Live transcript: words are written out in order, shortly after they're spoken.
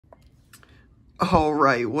All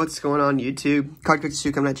right, what's going on YouTube? Card Cookies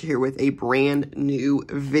 2 coming at you here with a brand new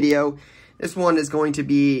video. This one is going to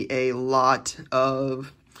be a lot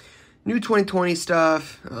of new 2020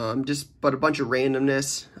 stuff, but a bunch of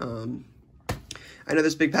randomness. I know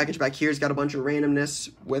this big package back here has got a bunch of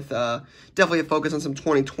randomness with definitely a focus on some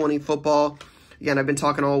 2020 football. Again, I've been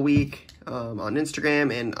talking all week on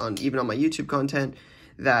Instagram and even on my YouTube content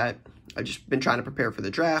that I've just been trying to prepare for the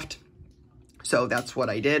draft. So that's what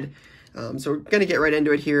I did. So we're going to get right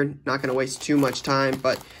into it here. Not going to waste too much time,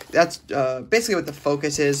 but that's basically what the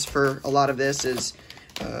focus is for a lot of this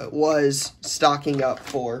was stocking up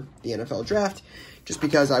for the NFL draft, just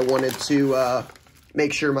because I wanted to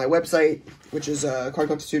make sure my website, which is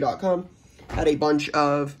cardcookies2.com, had a bunch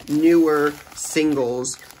of newer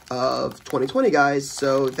singles of 2020 guys,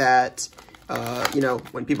 so that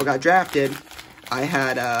when people got drafted, I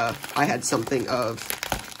had something of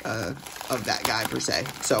that guy per se.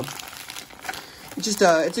 So just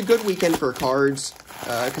it's a good weekend for cards,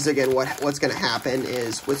 because again, what's going to happen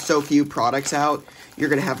is with so few products out, you're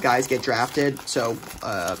going to have guys get drafted. So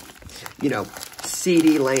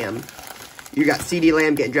CeeDee Lamb, you got CeeDee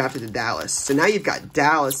Lamb getting drafted to Dallas. So now you've got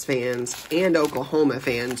Dallas fans and Oklahoma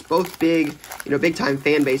fans, both big time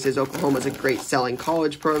fan bases. Oklahoma's a great selling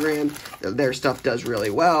college program. Their stuff does really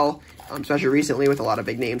well, especially recently with a lot of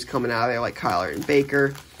big names coming out of there like Kyler and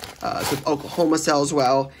Baker. So Oklahoma sells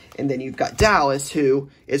well, and then you've got Dallas,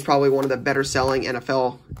 who is probably one of the better selling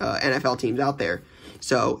NFL teams out there.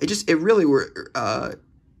 So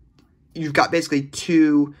you've got basically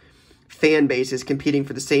two fan bases competing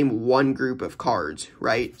for the same one group of cards,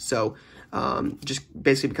 right? So just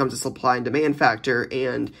basically becomes a supply and demand factor,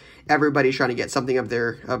 and everybody's trying to get something of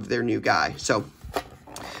their new guy. So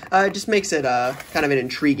it just makes it kind of an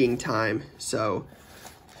intriguing time. So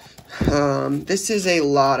this is a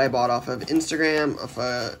lot I bought off of Instagram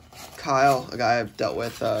of Kyle, a guy I've dealt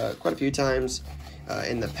with quite a few times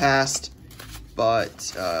in the past.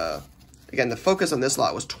 But again, the focus on this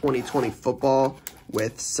lot was 2020 football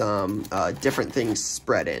with some different things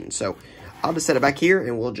spread in. So I'll just set it back here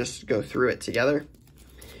and we'll just go through it together.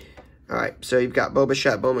 All right, so you've got Boba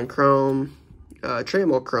Fett, Bowman Chrome,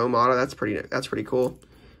 Tramo Chrome auto. That's pretty cool.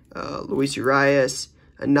 Luis Urias,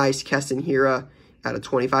 a nice Keston Hira out of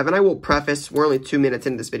 25. And I will preface, we're only 2 minutes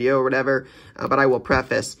into this video or whatever, but I will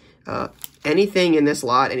preface, anything in this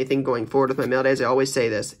lot, anything going forward with my mail days, I always say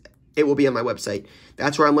this, it will be on my website.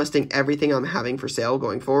 That's where I'm listing everything I'm having for sale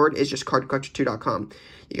going forward. It's just cardcookies2.com.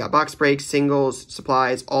 You got box breaks, singles,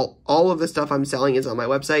 supplies, all of the stuff I'm selling is on my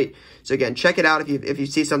website. So again, check it out if you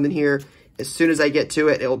see something here. As soon as I get to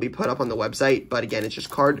it, it will be put up on the website. But again, it's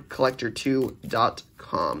just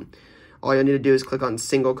cardcollector2.com. All you'll need to do is click on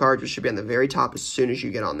single cards, which should be on the very top as soon as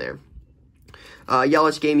you get on there.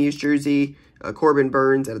 Yelich game use jersey, Corbin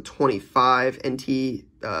Burns at a 25, NT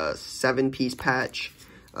 7-piece patch,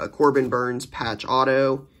 Corbin Burns patch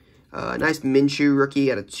auto, nice Minshew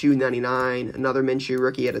rookie at a 299, another Minshew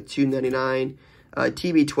rookie at a 299,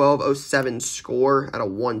 TB12 07 score at a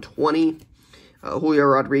 120, Julio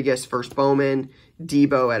Rodriguez first Bowman,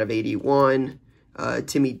 Debo out of 81,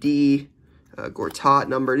 Timmy D, Gortat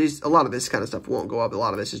number. A lot of this kind of stuff won't go up. A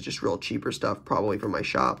lot of this is just real cheaper stuff, probably from my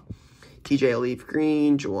shop. TJ Leaf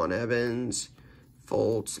Green, Juwan Evans,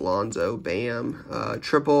 Fultz, Lonzo, Bam,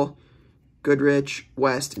 triple, Goodrich,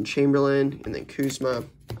 West, and Chamberlain, and then Kuzma.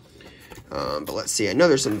 But let's see. I know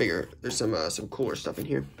there's some cooler stuff in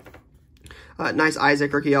here. Nice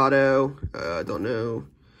Isaac rookie auto. Don't know.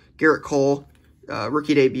 Garrett Cole,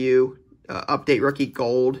 rookie debut. Update rookie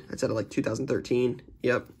gold. That's out of like 2013.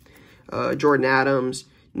 Yep. Jordan Adams,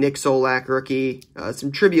 Nick Solak rookie,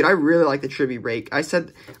 some tribute. I really like the tribute break.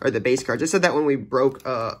 The base cards. I said that when we broke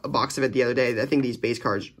a box of it the other day. I think these base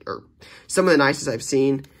cards are some of the nicest I've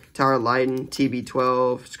seen. Tyler Lydon,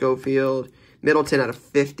 TB12, Schofield, Middleton out of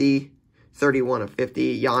 50, 31 of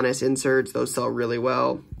 50. Giannis inserts, those sell really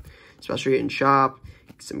well, especially in shop.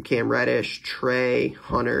 Some Cam Reddish, Trey,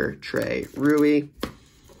 Hunter, Trey, Rui.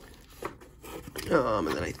 And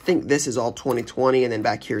then I think this is all 2020, and then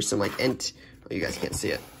back here's some like you guys can't see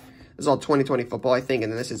it. This is all 2020 football, I think,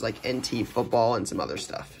 and then this is like NT football and some other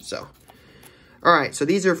stuff. So, all right, so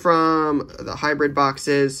these are from the hybrid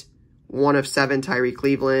boxes. 1 of 7, Tyree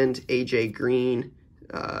Cleveland, AJ Green,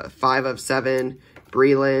 5 of 7,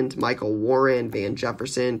 Breland, Michael Warren, Van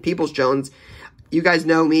Jefferson, Peoples-Jones. You guys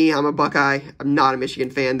know me, I'm a Buckeye. I'm not a Michigan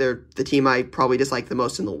fan. They're the team I probably dislike the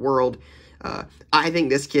most in the world. I think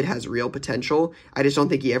this kid has real potential. I just don't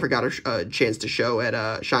think he ever got a chance to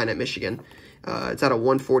shine at Michigan. It's at a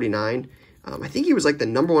 149. I think he was like the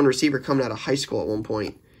 #1 receiver coming out of high school at one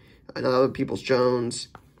point. Another Peoples-Jones.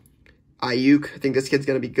 Ayuk, I think this kid's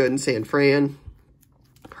going to be good in San Fran.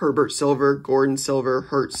 Herbert silver, Gordon silver,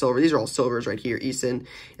 Hurt silver. These are all silvers right here, Eason.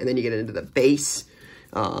 And then you get into the base.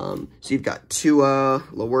 So you've got Tua,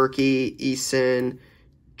 Lewerke, Eason,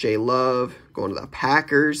 J. Love going to the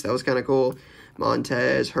Packers. That was kind of cool.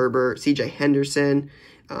 Montez, Herbert, C.J. Henderson,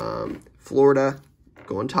 Florida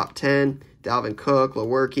going top 10. Dalvin Cook,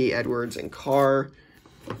 Lewerke, Edwards, and Carr.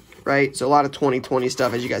 Right? So a lot of 2020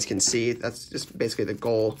 stuff, as you guys can see. That's just basically the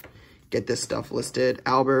goal. Get this stuff listed.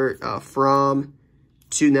 Albert, From,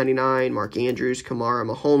 $2.99. Mark Andrews, Kamara,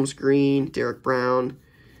 Mahomes green, Derek Brown,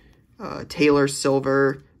 Taylor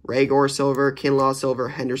silver, Raygor silver, Kinlaw silver,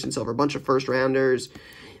 Henderson silver. A bunch of first rounders.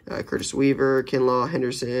 Curtis Weaver, Kinlaw,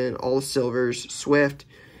 Henderson, all the silvers. Swift,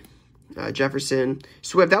 Jefferson.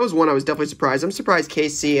 Swift, that was one I was definitely surprised. I'm surprised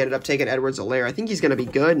KC ended up taking Edwards-Helaire. I think he's going to be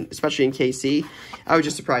good, especially in KC. I was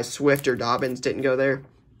just surprised Swift or Dobbins didn't go there,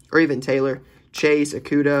 or even Taylor. Chase,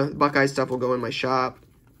 Okuda, Buckeye stuff will go in my shop.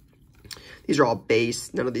 These are all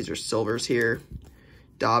base. None of these are silvers here.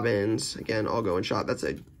 Dobbins, again, all go in shop. That's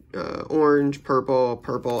a orange, purple,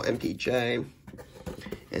 MPJ.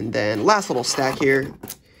 And then last little stack here.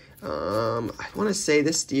 I want to say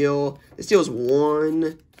this deal is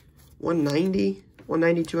 $190,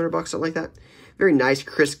 $200, something like that. Very nice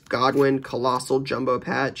Chris Godwin Colossal Jumbo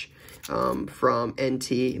patch from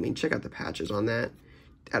NT. I mean, check out the patches on that.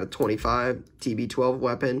 Out of 25, TB12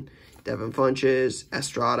 weapon, Devin Funches,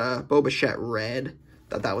 Estrada, Boba Red.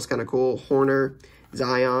 Thought that was kind of cool. Horner,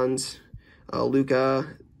 Zions, Luca,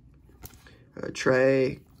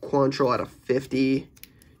 Trey, Quantrill out of 50,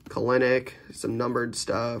 Kalinick, some numbered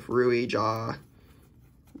stuff, Rui, Jaw.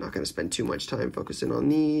 Not going to spend too much time focusing on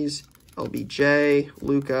these. LBJ,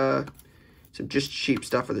 Luca, some just cheap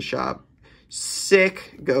stuff for the shop.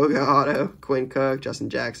 Sick, Goga Auto, Quinn Cook, Justin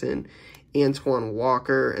Jackson, Antoine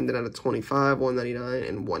Walker, and then out of 25, $199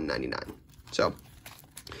 and $199. So,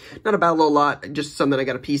 not a bad little lot, just something I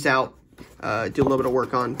got to piece out, do a little bit of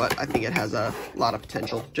work on, but I think it has a lot of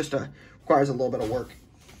potential. Just requires a little bit of work.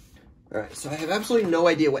 All right, so I have absolutely no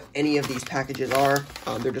idea what any of these packages are.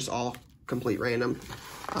 They're just all complete random.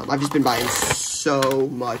 I've just been buying so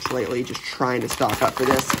much lately, just trying to stock up for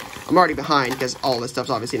this. I'm already behind because all this stuff's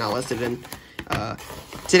obviously not listed in.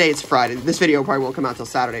 Today it's Friday. This video probably won't come out till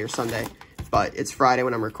Saturday or Sunday, but it's Friday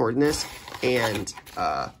when I'm recording this, and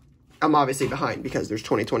I'm obviously behind because there's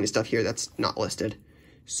 2020 stuff here that's not listed.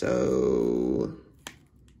 So,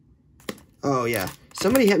 oh yeah,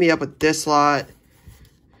 somebody hit me up with this lot.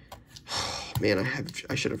 Man,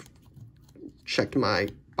 I should have checked my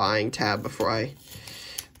buying tab before I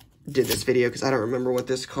did this video because I don't remember what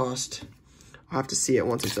this cost. I'll have to see it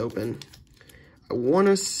once it's open. I want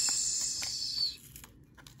to...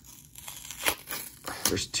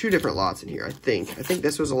 There's two different lots in here, I think. I think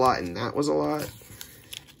this was a lot and that was a lot.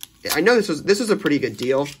 Yeah, I know this was a pretty good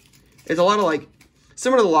deal. It's a lot of like...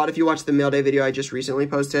 Similar to the lot if you watch the Mailday video I just recently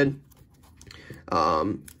posted.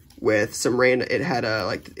 With some random... It had a...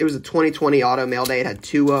 like it was a 2020 auto Mailday. It had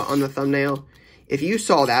Tua on the thumbnail. If you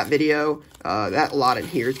saw that video, that lot in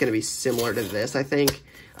here is going to be similar to this, I think.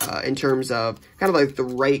 In terms of kind of like the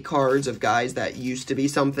right cards of guys that used to be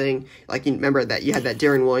something. Like, you remember that you had that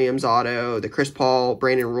Darren Williams auto, the Chris Paul,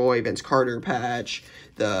 Brandon Roy, Vince Carter patch,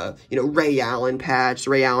 the, Ray Allen patch,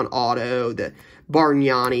 Ray Allen auto, the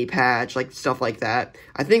Bargnani patch, like stuff like that.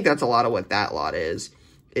 I think that's a lot of what that lot is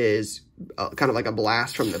kind of like a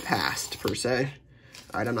blast from the past, per se.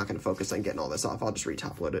 All right, I'm not going to focus on getting all this off. I'll just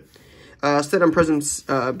re-top-load it. Stidham Prism's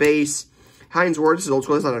base. Hines Ward, this is old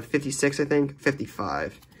school. It's out of 56, I think.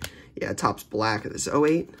 55. Yeah, top's black. This is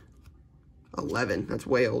 08. 11. That's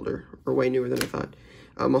way older, or way newer than I thought.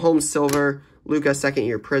 Mahomes Silver. Luca,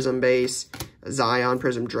 second-year Prism base. Zion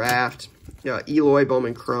Prism Draft. Eloy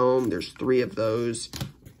Bowman Chrome. There's 3 of those.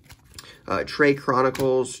 Trey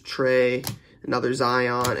Chronicles. Trey. Another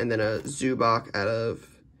Zion. And then a Zubac out of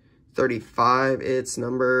 35. It's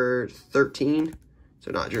number 13. So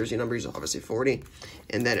not jersey number, he's obviously 40.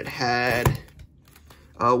 And then it had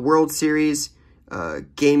a World Series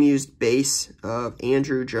game-used base of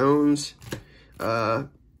Andrew Jones.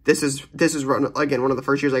 This is again, one of the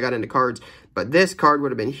first years I got into cards. But this card would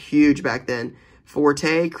have been huge back then.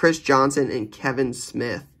 Forte, Chris Johnson, and Kevin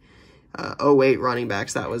Smith. 08 running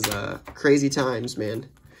backs. That was crazy times, man.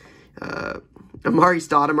 Amari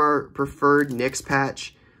Stoudemire preferred Knicks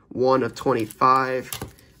patch, 1 of 25.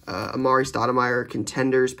 Amari Stoudemire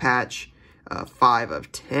Contenders patch, 5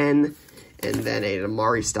 of 10. And then an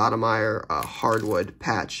Amari Stoudemire Hardwood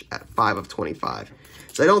patch at 5 of 25.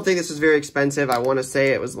 So I don't think this was very expensive. I want to say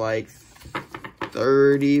it was like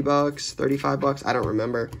 30 bucks, 35 bucks. I don't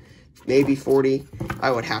remember. Maybe 40.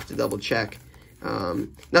 I would have to double check.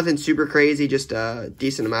 Nothing super crazy, just a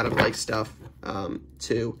decent amount of like stuff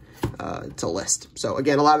to list. So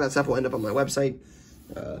again, a lot of that stuff will end up on my website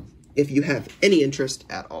if you have any interest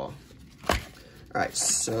at all. All right,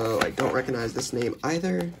 so I don't recognize this name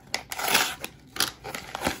either.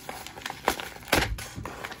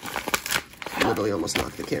 Literally almost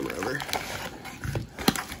knocked the camera over.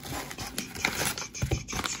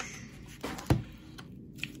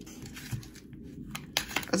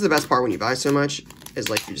 That's the best part when you buy so much, is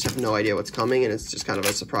like you just have no idea what's coming and it's just kind of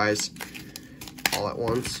a surprise all at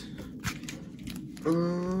once.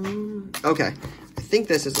 Okay, I think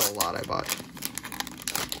this is a lot I bought.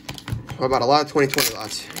 I bought a lot of 2020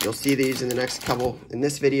 lots. You'll see these in the next couple, in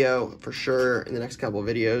this video for sure, in the next couple of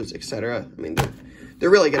videos, etc. I mean,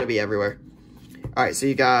 they're really going to be everywhere. All right, so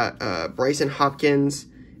you got Bryson Hopkins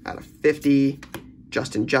out of 50,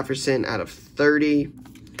 Justin Jefferson out of 30,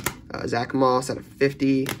 Zach Moss out of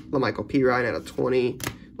 50, LaMichael Pirine out of 20,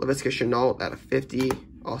 Laviska Shenault out of 50,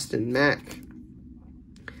 Austin Mack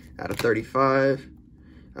out of 35,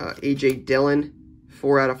 AJ Dillon,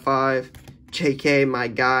 4 out of 5, JK, my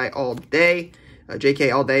guy all day,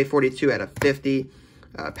 JK all day, 42 out of 50,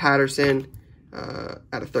 Patterson out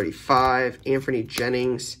of 35, Anthony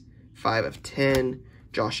Jennings, 5 of 10,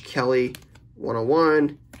 Josh Kelly,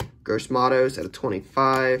 101, Gross Matos out of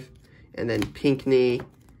 25, and then Pinckney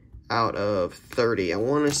out of 30. I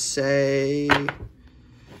want to say, man,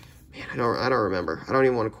 I don't remember. I don't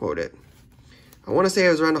even want to quote it. I want to say it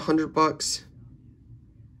was around $100,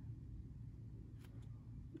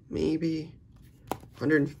 maybe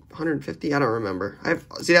 150. I don't remember.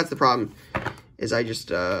 See, that's the problem. Is I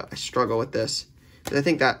just I struggle with this. But I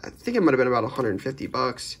think it might have been about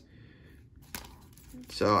 $150.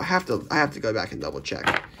 So I have to go back and double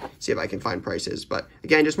check, see if I can find prices. But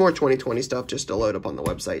again, just more 2020 stuff just to load up on the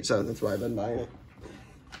website. So that's why I've been buying it.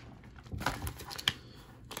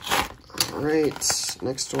 All right,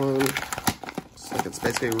 next one. Looks like it's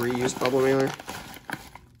basically a reused bubble mailer.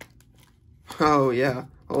 Oh yeah,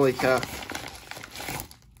 holy cow.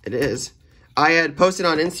 It is. I had posted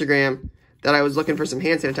on Instagram that I was looking for some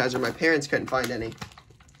hand sanitizer. My parents couldn't find any.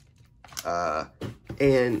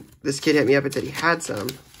 And this kid hit me up and said he had some.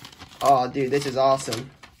 Oh, dude, this is awesome.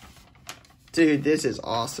 Dude, this is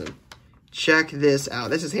awesome. Check this out.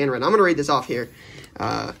 This is handwritten. I'm going to read this off here.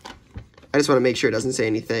 I just want to make sure it doesn't say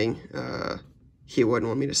anything he wouldn't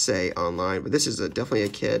want me to say online. But this is definitely a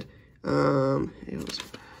kid.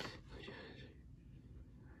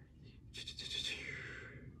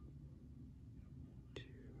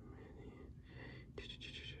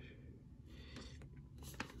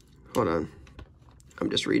 Hold on. I'm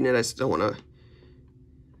just reading it. I still want to.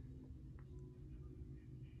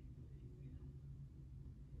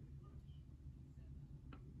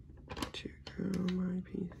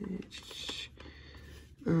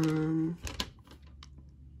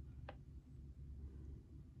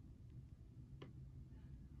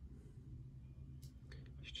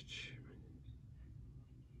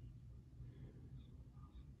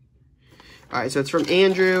 All right, so it's from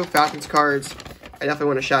Andrew, Falcons Cards. I definitely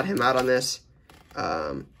want to shout him out on this.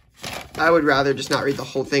 I would rather just not read the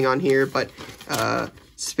whole thing on here, but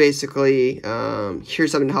it's basically,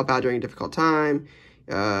 here's something to help out during a difficult time.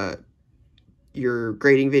 Your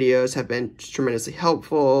grading videos have been tremendously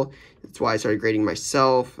helpful. That's why I started grading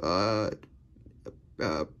myself.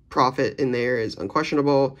 Profit in there is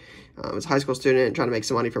unquestionable. As a high school student, trying to make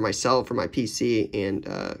some money for myself, for my PC, and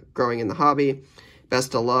growing in the hobby.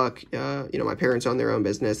 Best of luck. You know, my parents own their own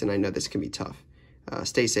business, and I know this can be tough.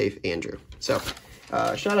 Stay safe, Andrew. So,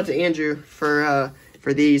 shout out to Andrew for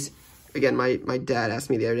these. Again, my dad asked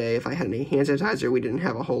me the other day if I had any hand sanitizer. We didn't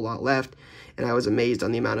have a whole lot left, and I was amazed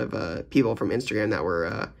on the amount of people from Instagram that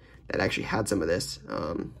were that actually had some of this.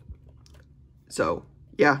 So,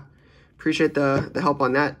 yeah, appreciate the help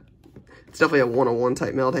on that. It's definitely a one-on-one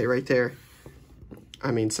type Mailday right there.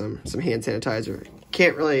 I mean, some hand sanitizer.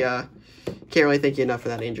 Can't really thank you enough for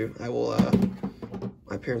that, Andrew. I will.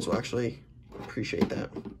 My parents will actually appreciate that.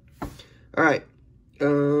 All right. What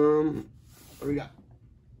do we got?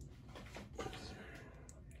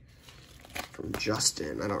 From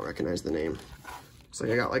Justin. I don't recognize the name. Looks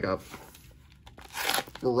like I got like a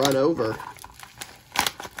run over.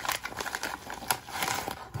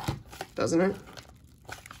 Doesn't it?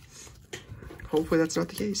 Hopefully that's not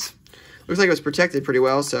the case. Looks like it was protected pretty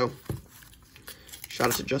well, so shout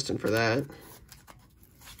out to Justin for that.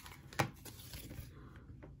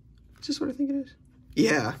 Is this what I think it is?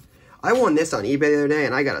 Yeah. I won this on eBay the other day,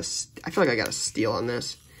 and I feel like I got a steal on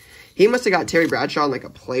this. He must have got Terry Bradshaw on like a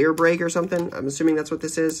player break or something. I'm assuming that's what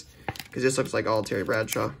this is, because this looks like all Terry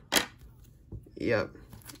Bradshaw. Yep.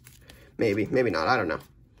 Maybe, maybe not. I don't know.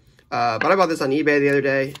 But I bought this on eBay the other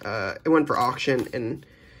day. It went for auction, and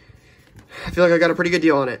I feel like I got a pretty good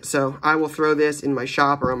deal on it. So I will throw this in my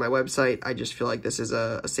shop or on my website. I just feel like this is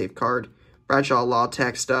a safe card. Bradshaw Law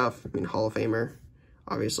Tech stuff. I mean, Hall of Famer,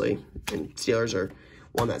 obviously. And Steelers are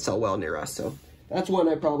one that sell well near us. So that's one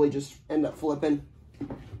I probably just end up flipping.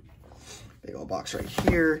 Big old box right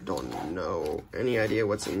here. Don't know any idea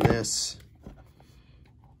what's in this.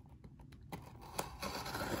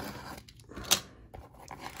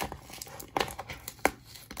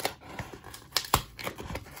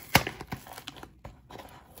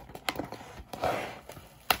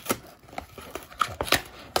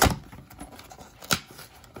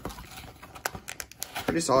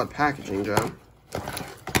 Pretty solid packaging, Joe.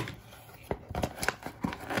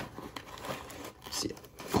 See,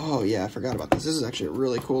 oh yeah, I forgot about this. This is actually a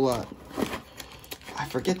really cool lot. I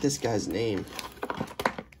forget this guy's name.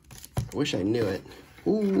 I wish I knew it.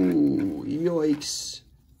 Ooh, yikes.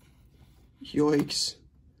 Yikes.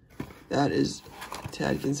 That is a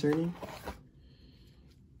tad concerning.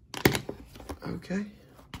 Okay.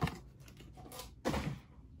 Well,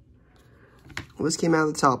 this came out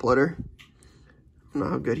of the top loader. I don't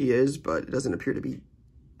know how good he is, but it doesn't appear to be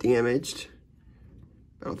damaged.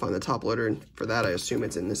 I don't find the top loader, and for that, I assume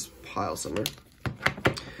it's in this pile somewhere.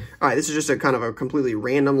 All right, this is just a kind of a completely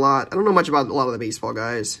random lot. I don't know much about a lot of the baseball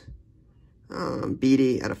guys.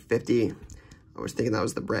 Beatty at a 50. I was thinking that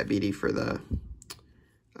was the Brett Beatty for the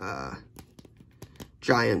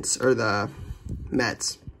Giants, or the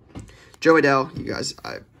Mets. Joe Adell, you guys,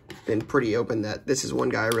 I've been pretty open that this is one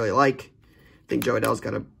guy I really like. I think Joe Adell's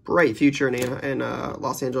got a bright future in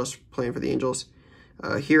Los Angeles playing for the Angels.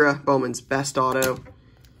 Hira, Bowman's best auto.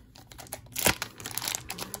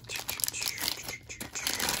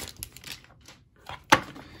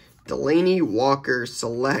 Delaney Walker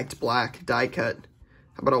Select Black die cut.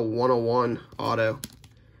 How about a 101 auto?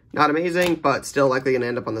 Not amazing, but still likely going to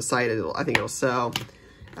end up on the site. I think it'll sell.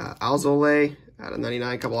 Alzolay out of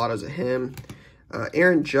 99, a couple autos of him.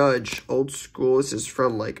 Aaron Judge, old school. This is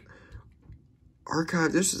from like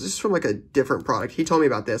Archive. This is from like a different product. He told me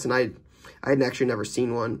about this, and I had actually never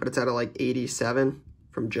seen one, but it's out of like 87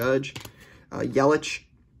 from Judge. Yelich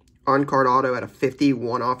on-card auto at a 50,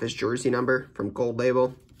 one off his jersey number from Gold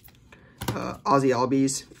Label. Ozzy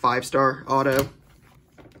Albies 5-star auto.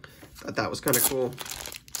 Thought that was kind of cool.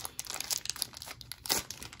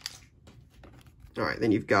 All right,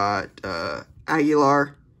 then you've got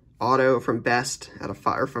Aguilar auto from Best at a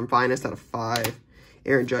 5, or from Finest at a 5.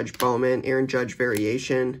 Aaron Judge Bowman, Aaron Judge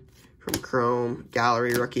Variation from Chrome,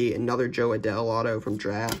 Gallery Rookie, another Joe Adell auto from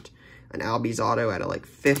Draft, an Albies auto at a like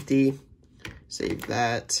 50. Save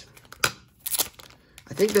that.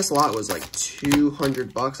 I think this lot was like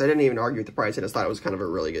 200 bucks. I didn't even argue with the price. I just thought it was kind of a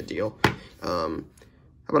really good deal. How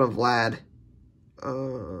about a Vlad?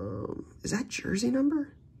 Is that jersey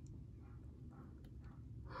number?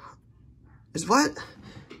 Is Vlad's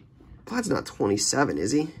not 27,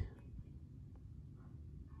 is he?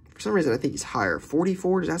 For some reason, I think he's higher.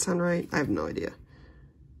 44, does that sound right? I have no idea.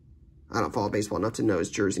 I don't follow baseball enough to know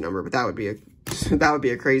his jersey number, but that would be a that would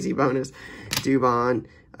be a crazy bonus. Dubon,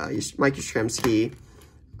 Mike Yastrzemski,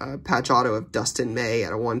 patch auto of Dustin May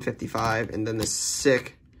at a 155, and then this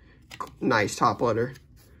sick, nice top loader.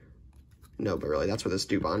 No, but really, that's where this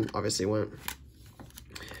Dubon obviously went.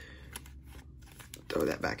 Throw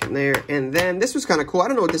that back in there. And then this was kind of cool. I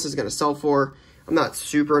don't know what this is going to sell for. I'm not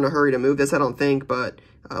super in a hurry to move this, I don't think, but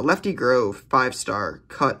Lefty Grove 5-star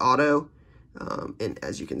cut auto. And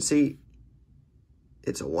as you can see,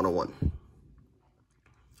 it's a 101.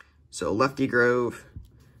 So Lefty Grove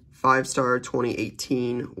 5-star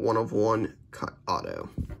 2018 1/1 cut auto.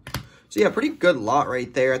 So yeah, pretty good lot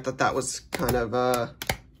right there. I thought that was kind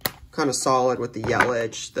of solid with the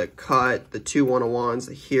Yelich, the cut, the 2 101s,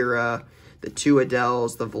 the Hira, the 2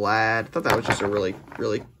 Adells, the Vlad. I thought that was just a really,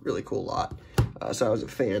 really, really cool lot. So I was a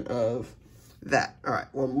fan of that. All right,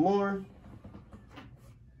 one more.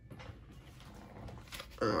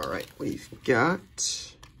 All right, we've got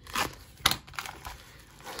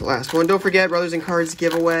the last one. Don't forget, Brothers and Cards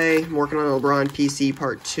giveaway. I'm working on a LeBron PC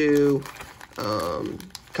Part 2.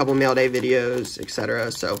 Couple Mailday videos,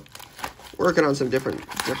 etc. So working on some different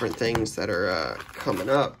things that are coming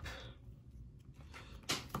up.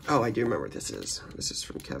 Oh, I do remember what this is. This is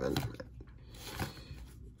from Kevin.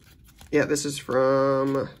 Yeah, this is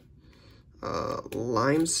from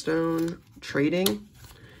Limestone Trading.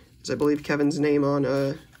 Is I believe Kevin's name on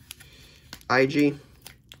IG.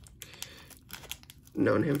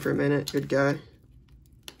 Known him for a minute. Good guy.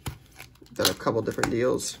 Done a couple different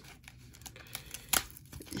deals.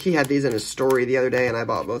 He had these in his story the other day, and I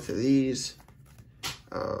bought both of these.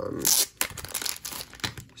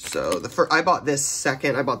 So I bought this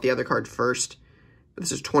second. I bought the other card first. But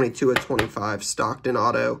this is 22 of 25 Stockton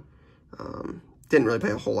auto. Didn't really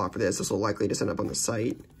pay a whole lot for this. This will likely just end up on the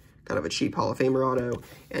site. Kind of a cheap Hall of Famer auto.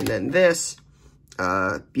 And then this,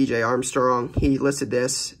 BJ Armstrong. He listed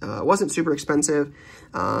this. Wasn't super expensive,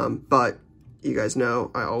 but you guys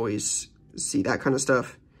know I always see that kind of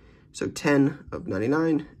stuff. So 10 of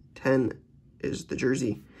 99. 10 is the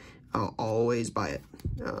jersey. I'll always buy it.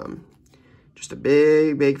 Just a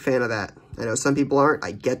big fan of that. I know some people aren't.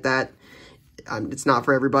 I get that. It's not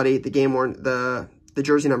for everybody. The game worn, the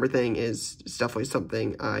jersey number thing is definitely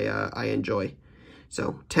something I enjoy.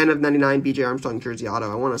 So 10 of 99 BJ Armstrong jersey auto.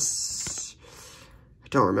 I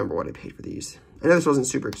don't remember what I paid for these. I know this wasn't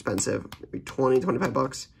super expensive, maybe 20, 25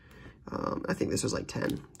 bucks. I think this was like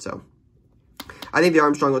 10. So I think the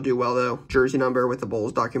Armstrong will do well though. Jersey number with the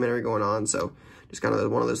Bulls documentary going on. So just kind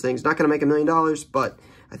of one of those things. Not going to make $1 million, but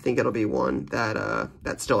I think it'll be one that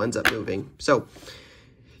that still ends up moving. So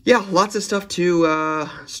yeah, lots of stuff to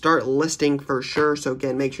start listing for sure. So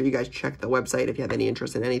again, make sure you guys check the website if you have any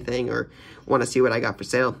interest in anything or want to see what I got for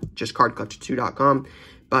sale. Just cardcollector2.com.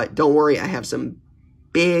 But don't worry, I have some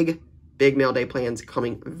big mail day plans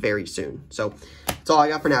coming very soon. So that's all I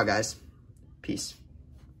got for now, guys. Peace.